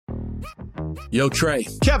Yo, Trey.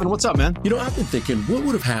 Kevin, what's up, man? I've been thinking, what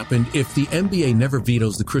would have happened if the NBA never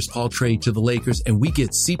vetoes the Chris Paul trade to the Lakers and we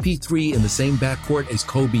get CP3 in the same backcourt as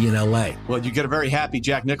Kobe in LA? Well, you get a very happy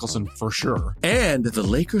Jack Nicholson for sure. And the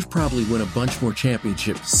Lakers probably win a bunch more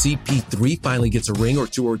championships. CP3 finally gets a ring or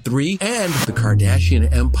two or three, and the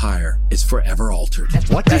Kardashian empire is forever altered.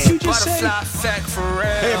 What did you just say?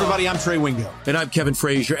 Hey, everybody, I'm Trey Wingo. And I'm Kevin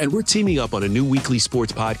Frazier, and we're teaming up on a new weekly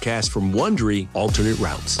sports podcast from Wondery, Alternate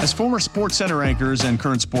Routes. As former Sports Center anchors and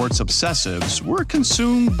current sports obsessives, we're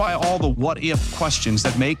consumed by all the what-if questions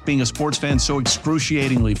that make being a sports fan so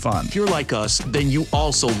excruciatingly fun. If you're like us, then you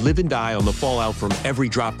also live and die on the fallout from every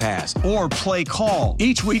drop pass. Or play call.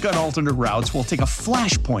 Each week on Alternate Routes, we'll take a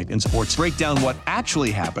flashpoint in sports, break down what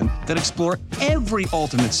actually happened, then explore every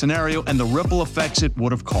alternate scenario and the ripple effects it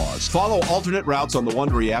would have caused. Follow Alternate Routes on the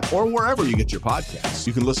Wondery app or wherever you get your podcasts.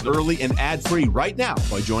 You can listen early and ad-free right now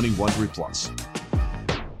by joining Wondery Plus.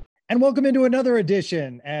 And welcome into another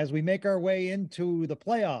edition as we make our way into the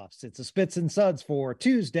playoffs. It's a Spits and Suds for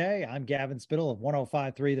Tuesday. I'm Gavin Spittle of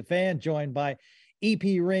 105.3 The Fan, joined by EP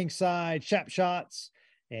Ringside, Shap Shots,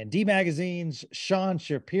 and D Magazine's Sean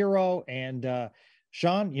Shapiro. And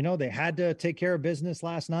Sean, they had to take care of business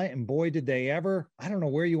last night, and boy, did they ever. I don't know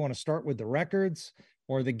where you want to start with the records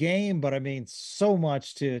or the game, but I mean, so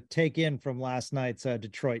much to take in from last night's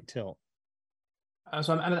Detroit tilt.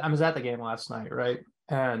 So I was at the game last night, right?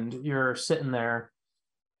 And you're sitting there,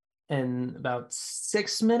 and about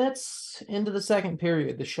 6 minutes into the second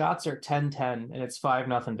period, the shots are 10-10, and it's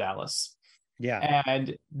 5-0 Dallas. Yeah.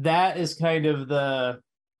 And that is kind of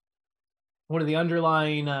one of the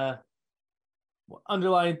underlying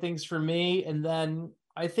things for me. And then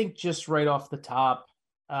I think just right off the top,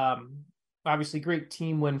 obviously great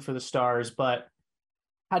team win for the Stars, but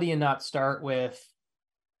how do you not start with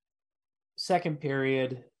second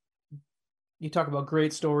period? You talk about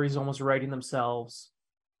great stories almost writing themselves.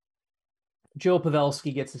 Joe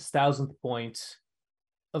Pavelski gets his 1,000th point,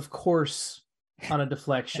 of course, on a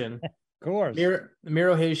deflection. Of course.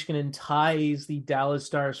 Miro Heiskanen ties the Dallas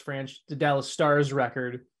Stars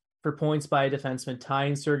record for points by a defenseman,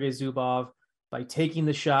 tying Sergei Zubov by taking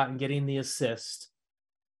the shot and getting the assist.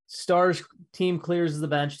 Stars team clears the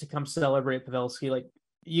bench to come celebrate Pavelski. Like,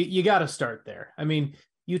 you got to start there. I mean,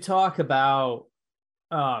 you talk about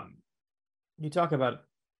an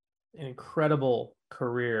incredible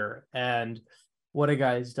career and what a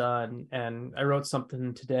guy's done. And I wrote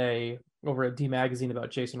something today over at D Magazine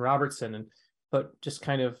about Jason Robertson, but just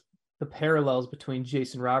kind of the parallels between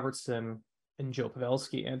Jason Robertson and Joe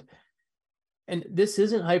Pavelski. And this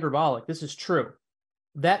isn't hyperbolic. This is true.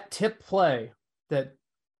 That tip play that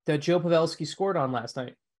Joe Pavelski scored on last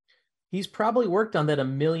night, he's probably worked on that a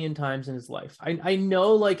million times in his life. I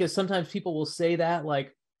know, like, as sometimes people will say that,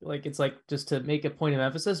 like it's like just to make a point of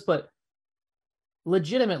emphasis, but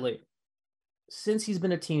legitimately, since he's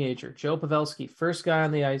been a teenager, Joe Pavelski, first guy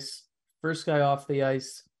on the ice, first guy off the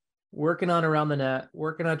ice, working on around the net,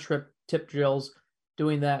 working on tip drills,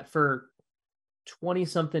 doing that for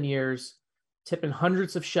 20-something years, tipping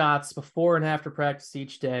hundreds of shots before and after practice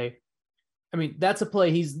each day. I mean, that's a play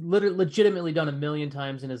he's legitimately done a million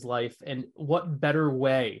times in his life, and what better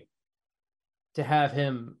way to have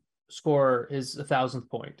him score his 1,000th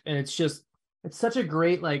point. And it's such a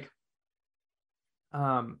great, like,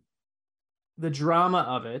 the drama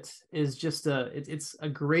of it is just it's a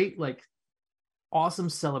great, like, awesome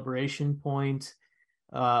celebration point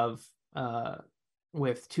of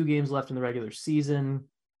with 2 games left in the regular season.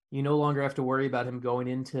 You no longer have to worry about him going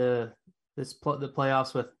into the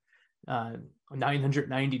playoffs with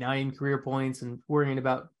 999 career points and worrying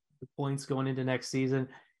about the points going into next season.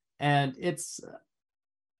 And it's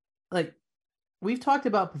like, we've talked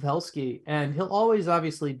about Pavelski, and he'll always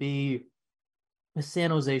obviously be a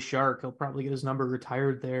San Jose Shark. He'll probably get his number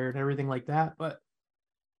retired there and everything like that. But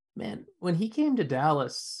man, when he came to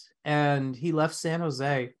Dallas and he left San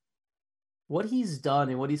Jose, what he's done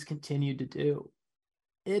and what he's continued to do,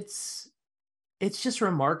 it's just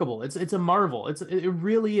remarkable. It's a marvel. It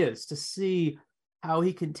really is, to see how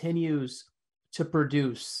he continues to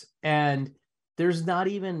produce. And there's not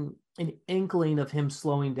even an inkling of him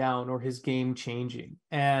slowing down or his game changing.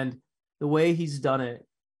 And the way he's done it,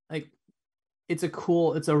 like, it's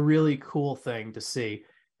a really cool thing to see,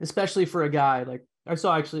 especially for a guy like I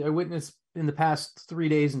witnessed in the past 3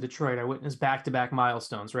 days in Detroit, I witnessed back-to-back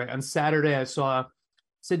milestones, right? On Saturday, I saw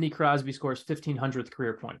Sidney Crosby scores 1,500th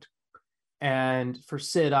career point. And for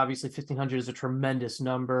Sid, obviously 1,500 is a tremendous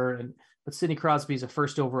number. But Sidney Crosby is a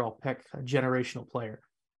first overall pick, a generational player.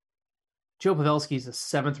 Joe Pavelski is a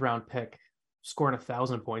 7th round pick, scoring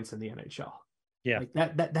 1,000 points in the NHL. Yeah. Like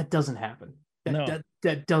that doesn't happen.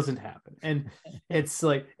 That doesn't happen. And it's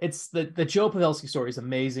like, it's the Joe Pavelski story is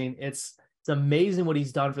amazing. It's amazing what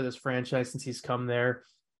he's done for this franchise since he's come there.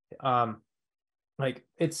 Like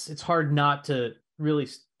it's hard not to really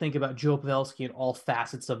think about Joe Pavelski in all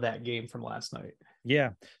facets of that game from last night. Yeah.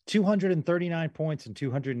 239 points in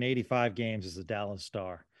 285 games as a Dallas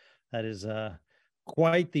Star. That is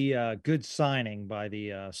quite the good signing by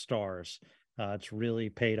the Stars. It's really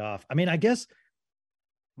paid off. I mean, I guess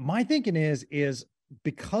my thinking is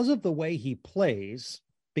because of the way he plays,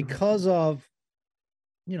 because of,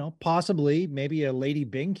 you know, possibly maybe a Lady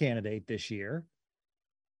Bing candidate this year.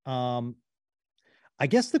 I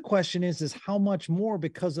guess the question is how much more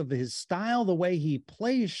because of his style, the way he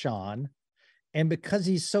plays, Sean, and because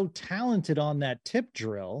he's so talented on that tip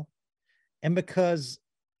drill, and because,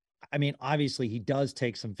 I mean, obviously he does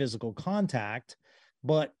take some physical contact,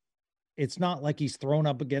 but it's not like he's thrown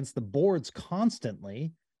up against the boards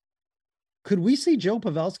constantly. Could we see Joe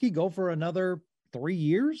Pavelski go for another 3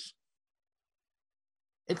 years?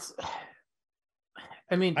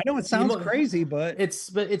 I mean, I know it sounds crazy, but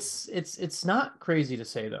it's not crazy to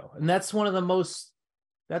say though. And that's one of the most,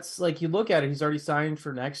 that's like, you look at it, he's already signed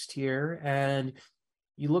for next year, and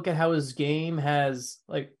you look at how his game has,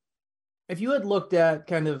 like, if you had looked at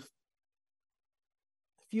kind of,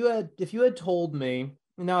 if you had told me,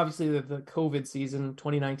 now obviously the COVID season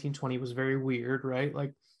 2019-20 was very weird, right?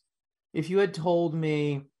 Like, if you had told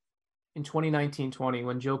me in 2019-20,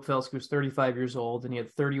 when Joe Pavelski was 35 years old and he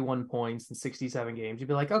had 31 points in 67 games, you'd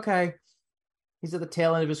be like, okay, he's at the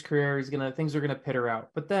tail end of his career. Things are gonna peter out.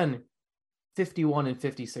 But then 51 in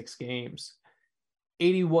 56 games,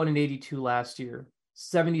 81 and 82 last year,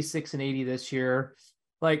 76 and 80 this year.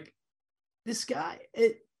 Like, this guy,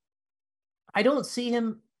 I don't see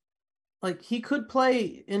him, like, he could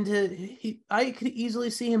play I could easily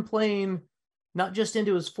see him playing not just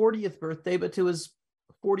into his 40th birthday, but to his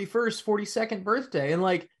 41st, 42nd birthday. And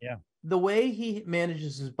like, yeah, the way he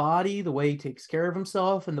manages his body, the way he takes care of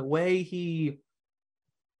himself, and the way he,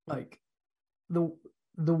 like, the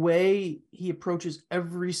way he approaches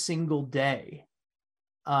every single day.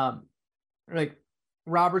 Like,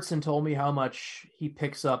 Robertson told me how much he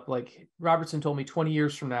picks up. Like, Robertson told me 20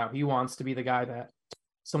 years from now, he wants to be the guy that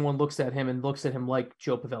someone looks at him and looks at him like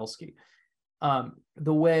Joe Pavelski.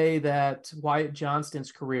 The way that Wyatt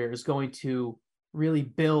Johnston's career is going to really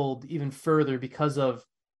build even further because of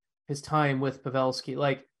his time with Pavelski.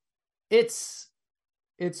 Like, it's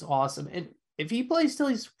awesome. And if he plays till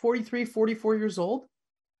he's 43, 44 years old,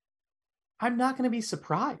 I'm not going to be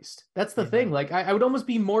surprised. That's the thing. Like, I would almost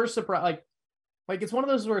be more surprised. Like it's one of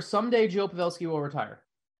those where someday Joe Pavelski will retire.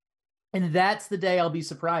 And that's the day I'll be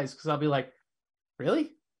surprised, because I'll be like,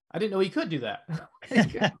 really? I didn't know he could do that.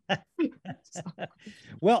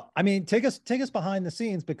 Well, I mean, take us behind the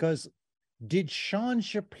scenes, because did Sean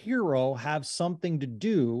Shapiro have something to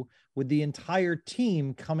do with the entire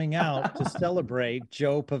team coming out to celebrate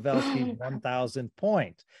Joe Pavelski's 1,000th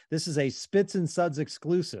point? This is a Spits and Suds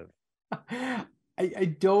exclusive.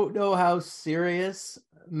 I don't know how serious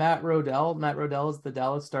Matt Rodell is the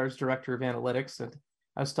Dallas Stars director of analytics. And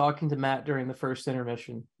I was talking to Matt during the first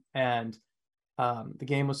intermission, and the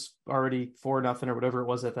game was already 4-0 or whatever it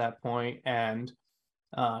was at that point. And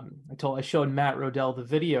I showed Matt Rodell the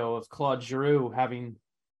video of Claude Giroux having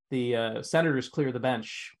the Senators clear the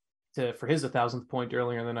bench for his 1,000th point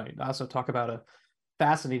earlier in the night. I also talk about a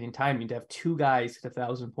fascinating timing to have two guys hit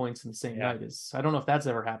 1,000 points in the same night. I don't know if that's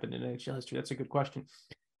ever happened in NHL history. That's a good question.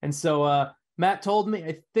 And so Matt told me,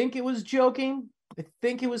 I think it was joking. I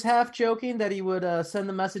think it was half joking that he would send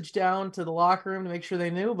the message down to the locker room to make sure they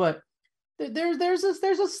knew. But there's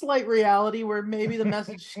a slight reality where maybe the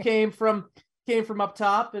message came from up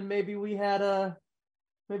top, and maybe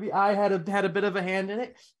I had a bit of a hand in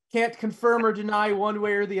it. Can't confirm or deny one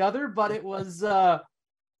way or the other, but it was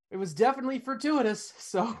definitely fortuitous.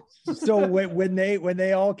 So when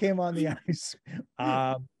they all came on the ice,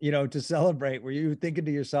 to celebrate, were you thinking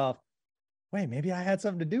to yourself, wait, maybe I had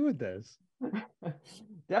something to do with this?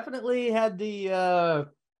 Definitely had the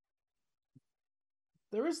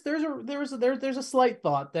there's a slight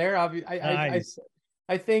thought there.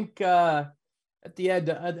 I think at the end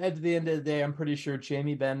of the day, I'm pretty sure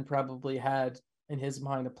Jamie Benn probably had in his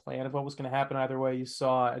mind a plan of what was going to happen either way.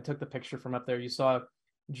 I took the picture from up there. You saw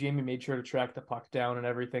Jamie made sure to track the puck down and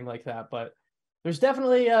everything like that. But there's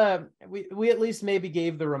definitely we at least maybe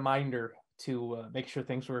gave the reminder to make sure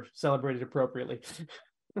things were celebrated appropriately.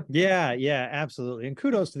 Yeah, absolutely. And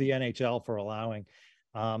kudos to the NHL for allowing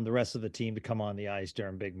the rest of the team to come on the ice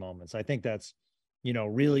during big moments. I think that's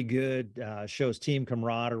really good, shows team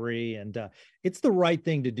camaraderie. And it's the right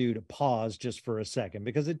thing to do to pause just for a second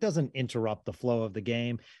because it doesn't interrupt the flow of the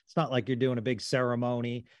game. It's not like you're doing a big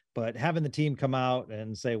ceremony, but having the team come out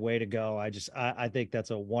and say, way to go. I think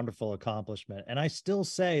that's a wonderful accomplishment. And I still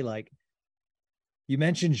say, like, you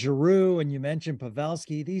mentioned Giroux and you mentioned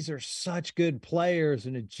Pavelski. These are such good players,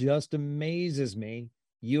 and it just amazes me.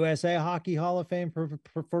 USA Hockey Hall of Fame for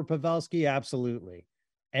Pavelski, absolutely.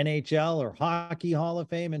 NHL or Hockey Hall of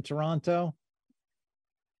Fame in Toronto.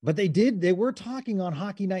 But they were talking on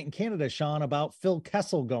Hockey Night in Canada, Sean, about Phil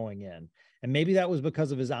Kessel going in. And maybe that was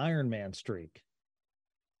because of his Ironman streak.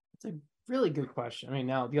 It's a really good question. I mean,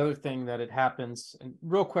 now the other thing that it happens, and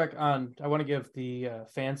real quick I want to give the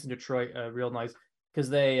fans in Detroit a real nice, because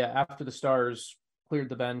they, after the Stars cleared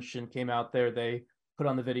the bench and came out there, they put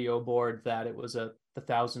on the video board that it was the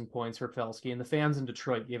 1,000 points for Pavelski, and the fans in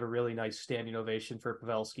Detroit gave a really nice standing ovation for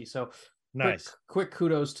Pavelski. So nice. Quick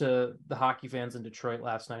kudos to the hockey fans in Detroit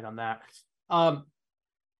last night on that.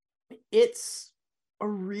 It's a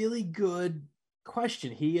really good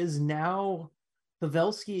question. Pavelski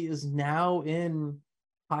is now in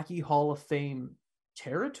Hockey Hall of Fame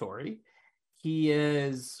territory. He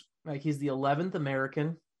is he's the 11th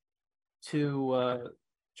American to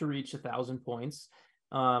reach 1,000 points.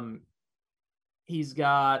 He hasn't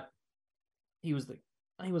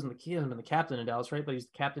been the captain in Dallas, right? But he's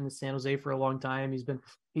the captain in San Jose for a long time.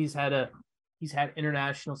 He's had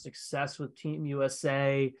international success with Team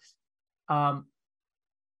USA.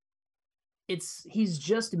 He's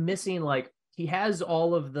just missing, like, he's got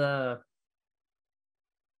all of the,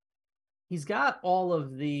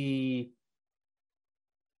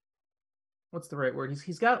 what's the right word?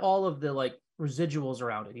 He's got all of the, like, residuals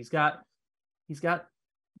around it. He's got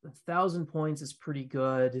 1,000 points is pretty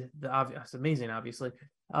good. It's amazing, obviously.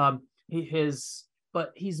 But he's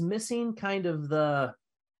missing kind of the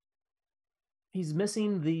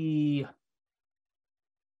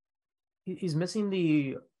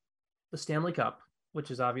Stanley Cup,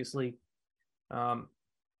 which is obviously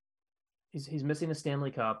he's missing a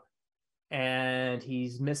Stanley Cup, and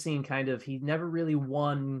he's missing he never really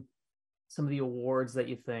won some of the awards that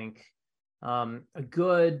you think. A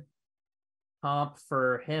good comp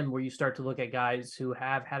for him where you start to look at guys who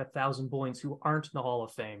have had 1,000 points who aren't in the Hall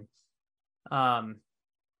of Fame.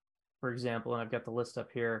 For example, and I've got the list up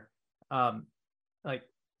here. Like,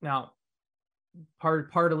 now,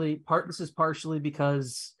 this is partially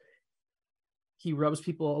because he rubs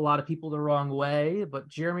a lot of people the wrong way, but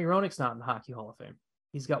Jeremy Roenick's not in the Hockey Hall of Fame.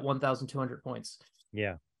 He's got 1,200 points.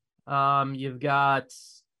 Yeah. You've got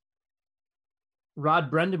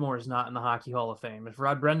Rod Brind'Amour is not in the Hockey Hall of Fame. If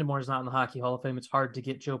Rod Brind'Amour is not in the Hockey Hall of Fame, it's hard to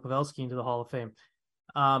get Joe Pavelski into the Hall of Fame.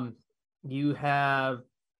 You have,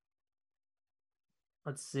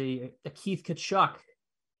 let's see, a Keith Tkachuk,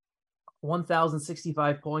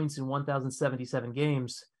 1,065 points in 1,077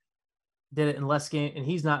 games. Did it in less game, and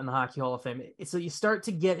he's not in the Hockey Hall of Fame. So you start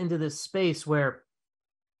to get into this space where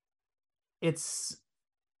it's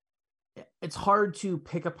hard to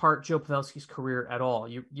pick apart Joe Pavelski's career at all.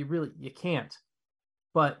 You can't.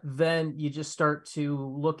 But then you just start to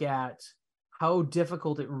look at how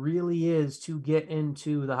difficult it really is to get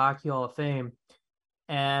into the Hockey Hall of Fame.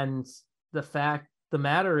 And the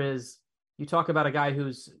matter is, you talk about a guy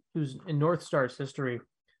who's in North Star's history.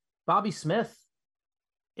 Bobby Smith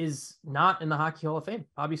is not in the Hockey Hall of Fame.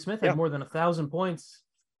 Bobby Smith had more than 1,000 points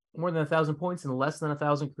in less than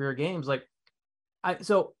 1,000 career games.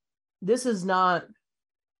 This is not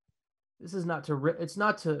to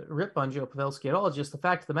rip on Joe Pavelski at all. It's just the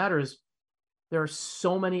fact of the matter is there are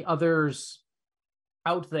so many others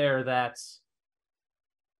out there that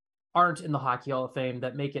aren't in the Hockey Hall of Fame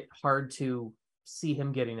that make it hard to see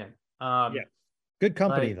him getting in. Good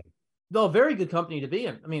company though. No, very good company to be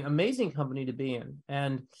in. I mean, amazing company to be in.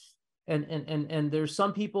 And there's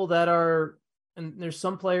some people that are, and there's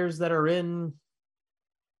some players that are in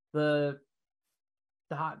the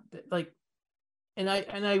hot, like, and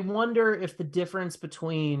I wonder if the difference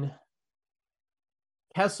between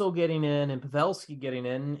Kessel getting in and Pavelski getting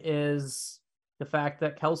in is the fact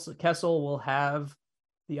that Kessel will have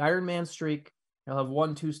the Ironman streak. He'll have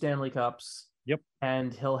won 2 Stanley Cups. Yep.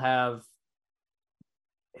 And he'll have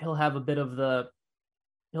a bit of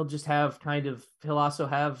he'll also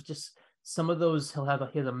have just some of those.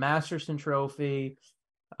 He has a Masterson trophy.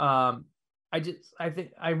 I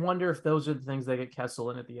wonder if those are the things that get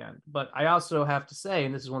Kessel in at the end. But I also have to say,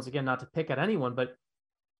 and this is once again not to pick at anyone, but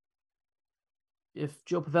if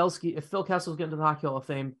Phil Kessel's getting to the Hockey Hall of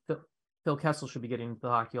Fame, Phil Kessel should be getting to the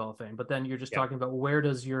Hockey Hall of Fame. But then you're just talking about, where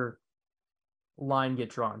does your line get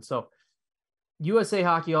drawn? So USA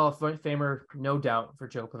Hockey Hall of Famer, no doubt, for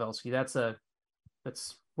Joe Pavelski. That's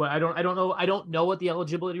what I don't know. I don't know what the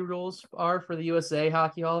eligibility rules are for the USA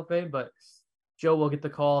Hockey Hall of Fame, but Joe will get the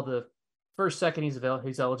call the first second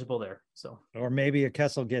he's eligible there. So, or maybe a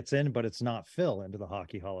Kessel gets in, but it's not Phil into the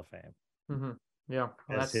Hockey Hall of Fame. Mm-hmm. Yeah,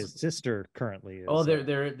 well, as his sister currently is. Oh,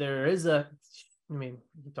 there is a. I mean,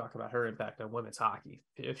 you talk about her impact on women's hockey.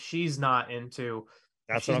 If she's not into,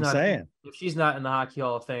 that's what I'm saying. If she's not in the Hockey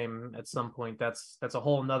Hall of Fame at some point, that's a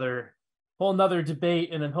whole nother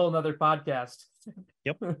debate and a whole nother podcast.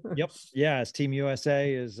 Yep. Yeah, as Team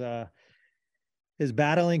USA is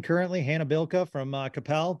battling currently. Hannah Bilka from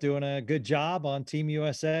Capel doing a good job on Team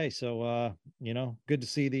USA. So good to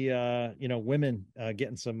see the women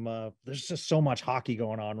getting some. There's just so much hockey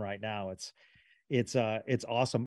going on right now. It's awesome.